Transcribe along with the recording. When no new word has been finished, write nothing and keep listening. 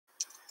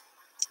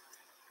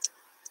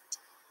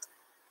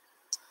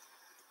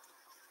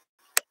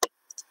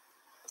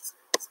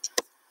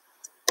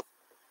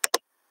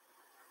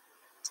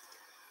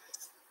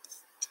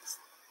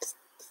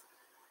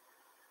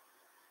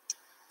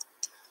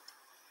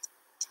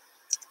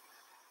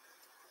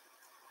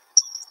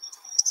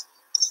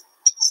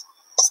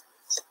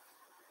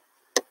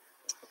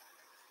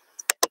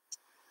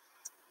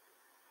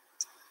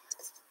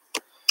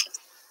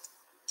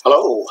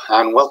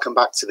and welcome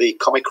back to the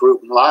Comic Room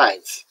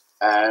Live.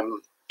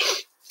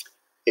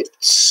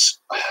 It's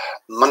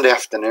Monday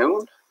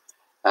afternoon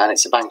and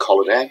it's a bank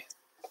holiday,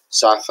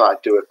 so I thought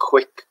I'd do a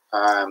quick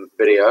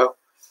video.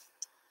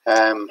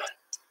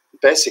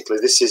 Basically,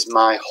 this is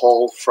my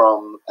haul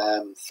from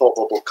Thought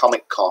Bubble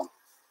Comic Con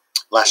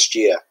last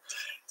year,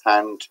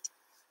 and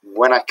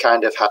when I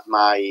kind of had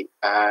my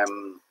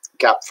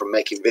gap from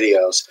making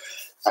videos,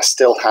 I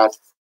still had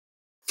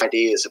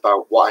ideas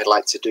about what I'd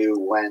like to do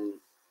when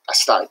I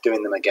started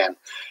doing them again.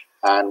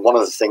 And one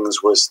of the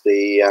things was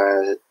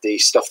the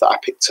stuff that I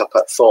picked up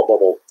at Thought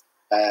Bubble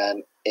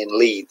in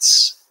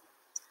Leeds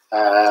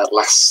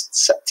last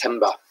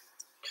September.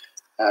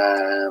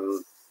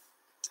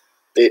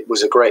 It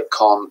was a great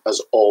con,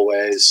 as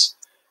always.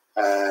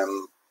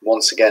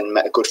 Once again,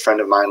 met a good friend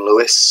of mine,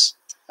 Lewis,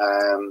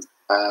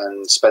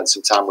 and spent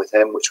some time with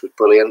him, which was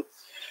brilliant.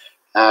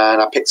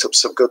 And I picked up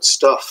some good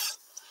stuff.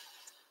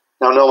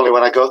 Now, normally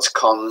when I go to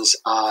cons,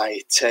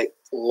 I take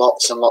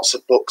lots and lots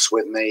of books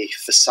with me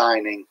for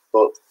signing,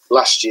 but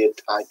last year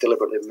I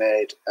deliberately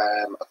made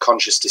a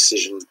conscious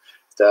decision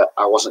that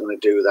I wasn't going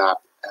to do that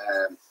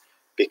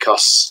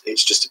because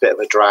it's just a bit of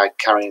a drag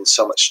carrying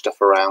so much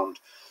stuff around.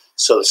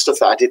 So the stuff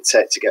that I did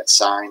take to get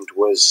signed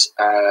was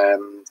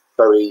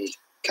very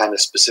kind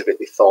of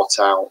specifically thought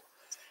out.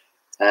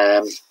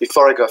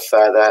 Before I go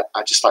further,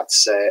 I'd just like to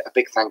say a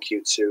big thank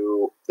you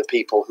to the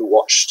people who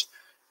watched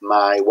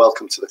my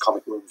Welcome to the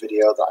Comic Room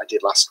video that I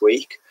did last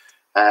week.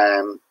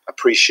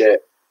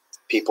 Appreciate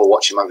people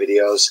watching my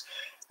videos.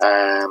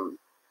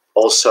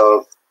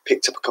 Also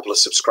picked up a couple of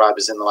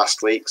subscribers in the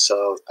last week,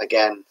 so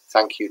again,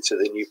 thank you to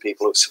the new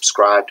people who've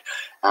subscribed,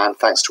 and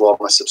thanks to all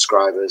my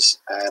subscribers.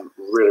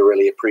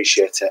 Really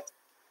appreciate it.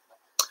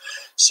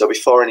 So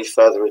before any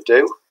further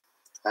ado,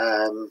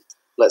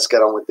 let's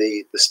get on with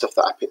the stuff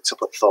that I picked up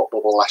at Thought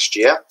Bubble last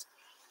year.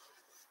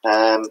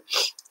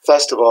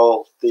 First of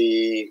all,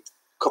 the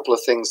couple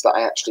of things that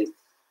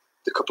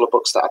the couple of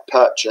books that I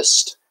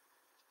purchased.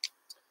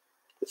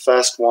 The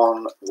first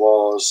one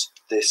was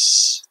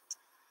this,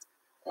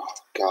 oh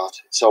God,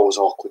 it's always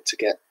awkward to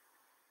get.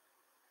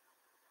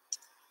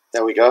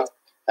 There we go.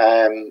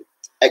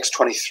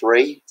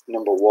 X-23,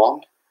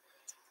 #1.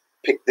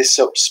 Picked this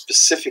up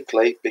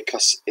specifically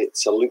because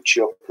it's a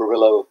Lucio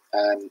Perillo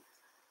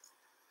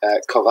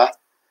cover,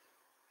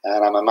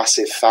 and I'm a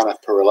massive fan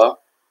of Perillo,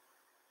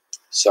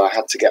 so I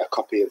had to get a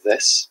copy of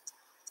this.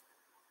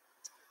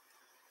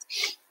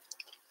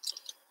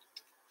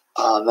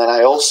 And then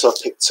I also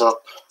picked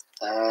up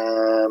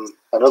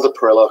another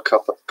Perillo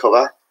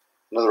cover,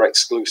 another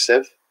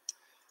exclusive.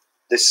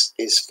 This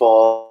is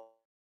for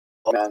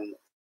and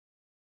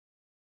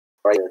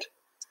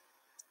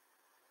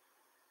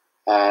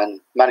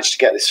managed to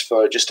get this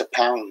for just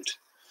 £1.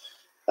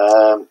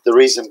 The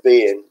reason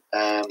being,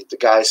 the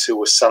guys who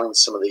were selling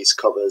some of these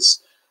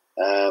covers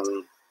are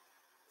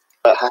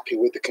happy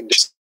with the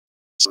condition.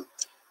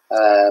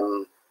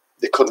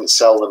 They couldn't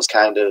sell them as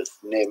kind of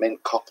near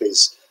mint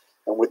copies,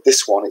 and with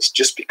this one, it's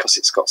just because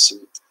it's got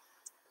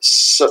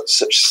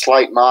such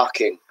slight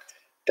marking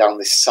down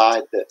this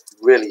side that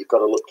really you've got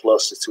to look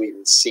closely to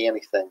even see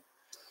anything.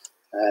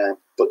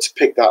 But to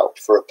pick that up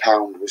for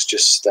 £1 was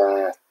just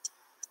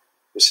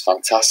was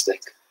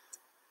fantastic.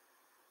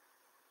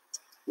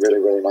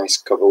 Really nice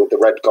cover with the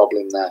Red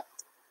Goblin there.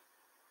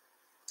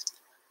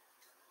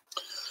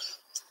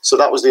 So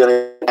that was the only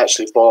thing I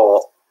actually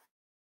bought.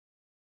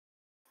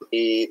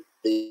 The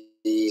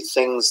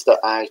things that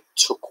I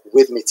took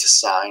with me to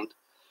sign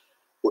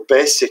were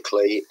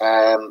basically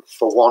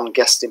for one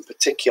guest in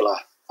particular,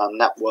 and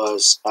that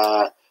was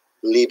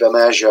Liber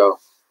Merjo.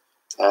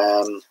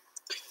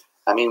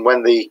 I mean,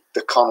 when the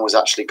con was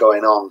actually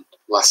going on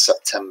last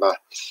September,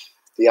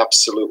 the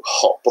absolute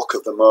hot book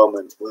of the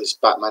moment was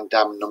Batman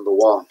Damned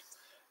 #1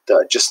 that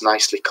had just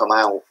nicely come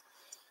out.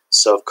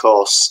 So of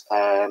course,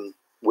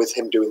 with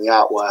him doing the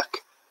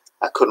artwork,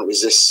 I couldn't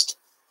resist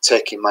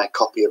taking my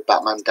copy of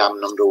Batman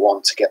Damned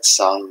 #1 to get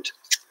signed.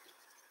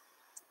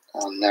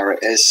 And there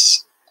it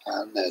is.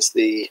 And there's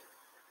the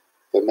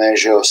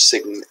Merjo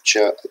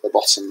signature at the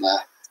bottom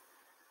there.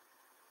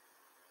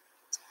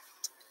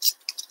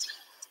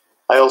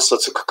 I also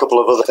took a couple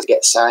of others to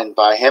get signed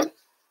by him.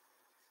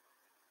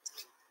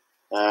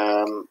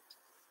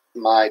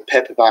 My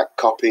paperback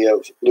copy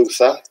of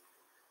Luther.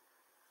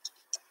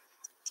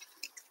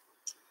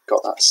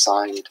 Got that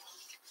signed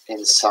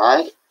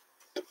inside.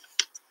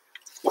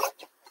 You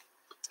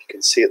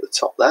can see at the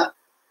top there.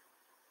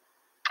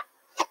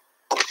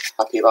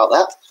 Happy about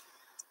that.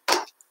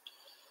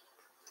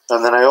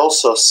 And then I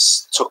also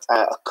took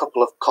a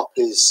couple of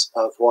copies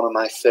of one of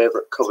my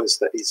favourite covers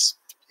that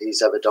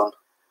he's ever done.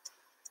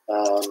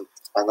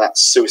 And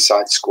that's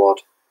Suicide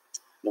Squad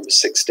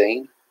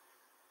 #16.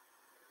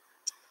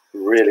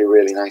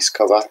 Really nice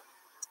cover.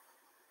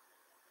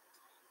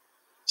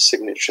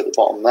 Signature at the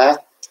bottom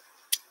there.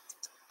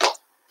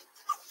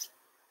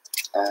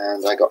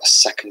 And I got a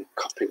second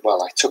copy.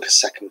 Well, I took a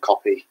second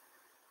copy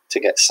to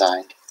get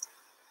signed.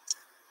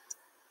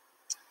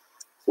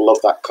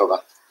 Love that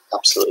cover.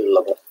 Absolutely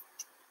love it.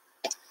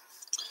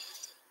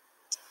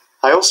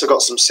 I also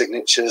got some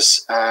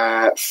signatures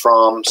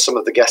from some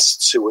of the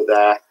guests who were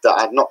there that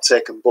I had not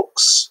taken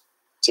books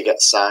to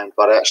get signed,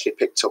 but I actually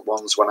picked up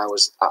ones when I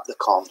was at the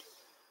con.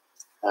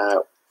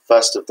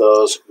 First of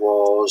those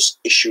was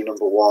issue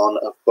number 1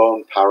 of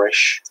Bone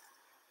Parish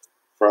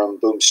from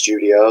Boom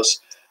Studios.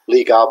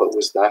 Lee Garbett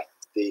was there,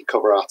 the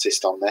cover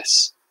artist on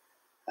this,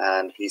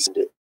 and he's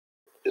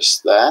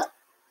just there.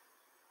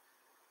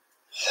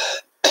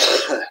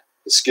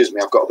 Excuse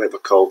me, I've got a bit of a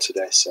cold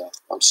today, so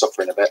I'm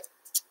suffering a bit.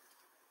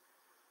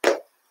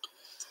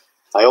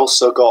 I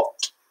also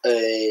got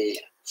a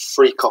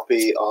free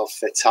copy of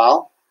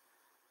Fatale,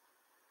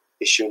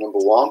 issue number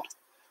 1,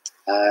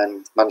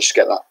 and managed to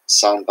get that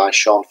signed by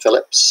Sean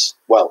Phillips.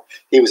 Well,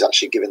 he was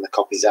actually giving the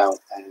copies out,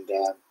 and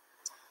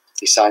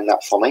he signed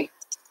that for me.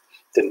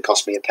 Didn't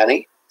cost me a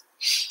penny.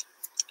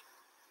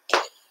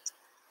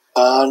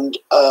 And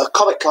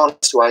Comic Con,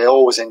 who I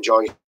always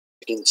enjoy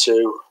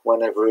into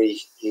whenever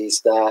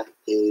he's there,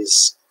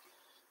 is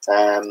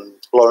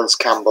Lawrence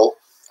Campbell,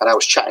 and I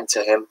was chatting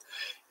to him.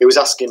 He was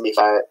asking me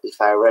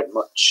if I read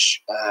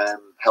much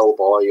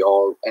Hellboy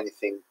or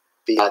anything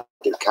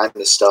kind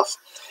of stuff,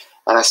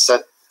 and I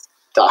said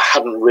that I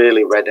hadn't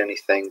really read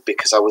anything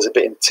because I was a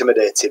bit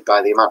intimidated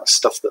by the amount of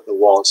stuff that there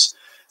was,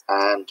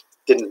 and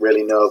didn't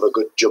really know of a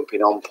good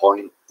jumping on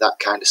point, that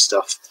kind of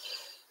stuff.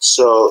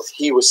 So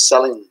he was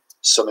selling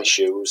some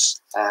issues,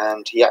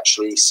 and he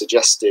actually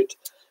suggested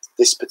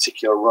this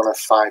particular run of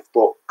 5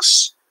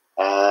 books,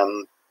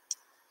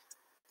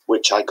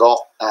 which I got,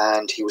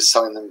 and he was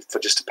selling them for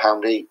just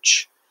 £1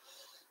 each.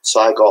 So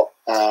I got,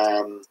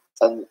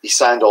 and he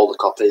signed all the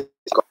copies.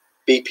 I got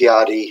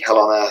BPRD Hell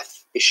on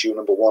Earth issue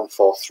number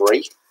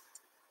 143,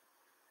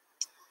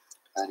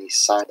 and he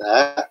signed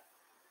there.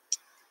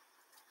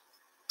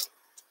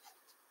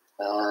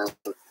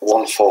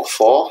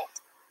 144.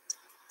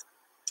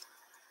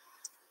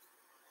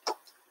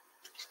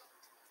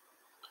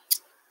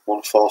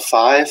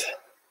 145.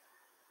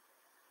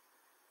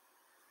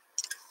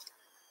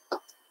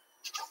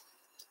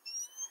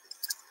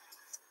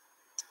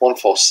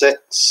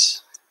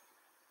 146.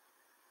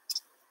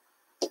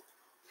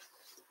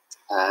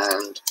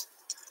 And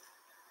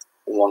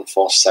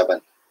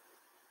 147.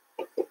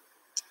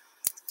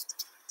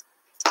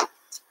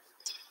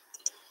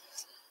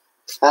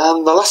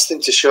 And the last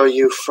thing to show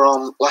you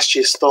from last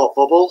year's Thought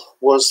Bubble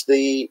was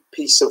the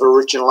piece of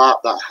original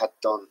art that I had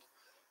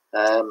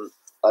done.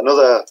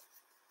 Another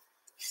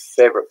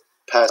favourite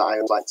person I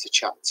would like to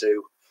chat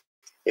to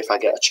if I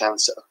get a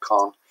chance at a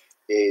con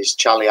is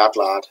Charlie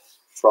Adlard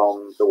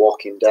from The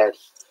Walking Dead.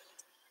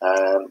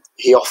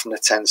 He often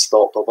attends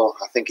Thought Bubble.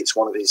 I think it's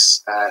one of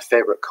his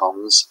favourite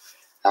cons,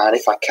 and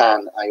if I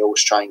can, I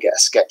always try and get a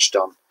sketch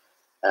done.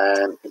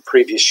 In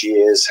previous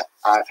years,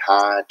 I've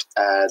had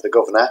the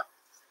Governor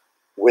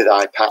with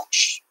eye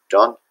patch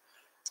done,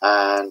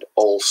 and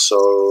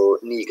also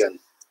Negan.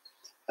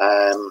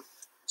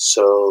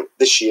 So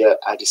this year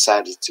I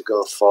decided to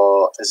go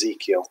for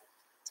Ezekiel,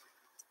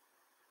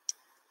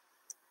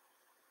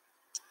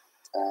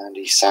 and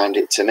he signed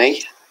it to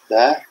me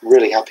there.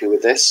 Really happy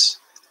with this.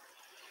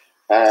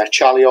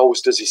 Charlie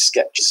always does his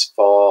sketches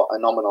for a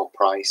nominal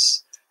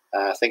price.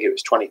 I think it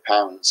was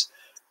 £20,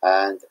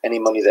 and any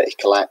money that he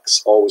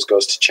collects always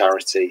goes to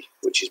charity,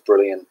 which is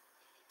brilliant.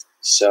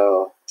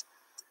 So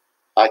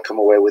I come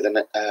away with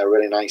a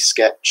really nice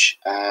sketch,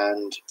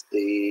 and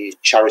the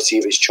charity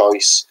of his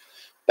choice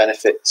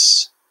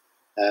benefits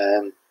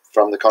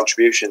from the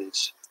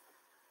contributions.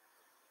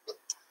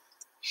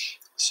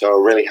 So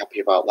really happy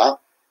about that.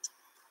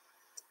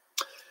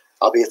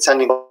 I'll be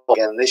attending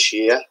again this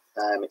year.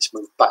 It's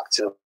moved back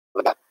to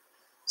November.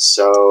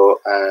 So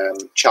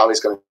Charlie's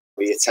going to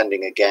be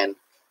attending again.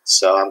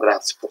 So I'm going to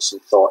have to put some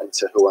thought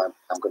into who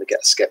I'm going to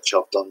get a sketch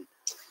of done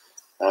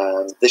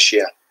this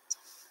year.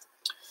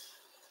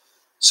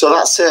 So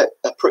that's it,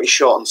 a pretty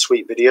short and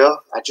sweet video.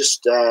 I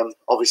just,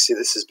 obviously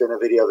this has been a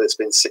video that's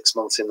been 6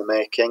 months in the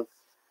making.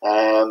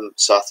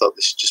 So I thought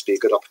this would just be a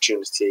good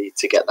opportunity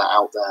to get that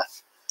out there.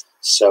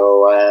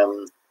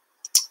 So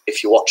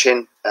if you're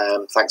watching,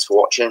 thanks for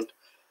watching.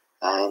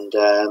 And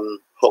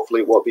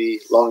hopefully it won't be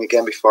long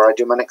again before I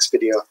do my next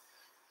video.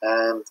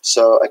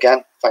 So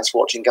again, thanks for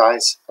watching,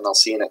 guys, and I'll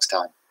see you next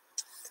time.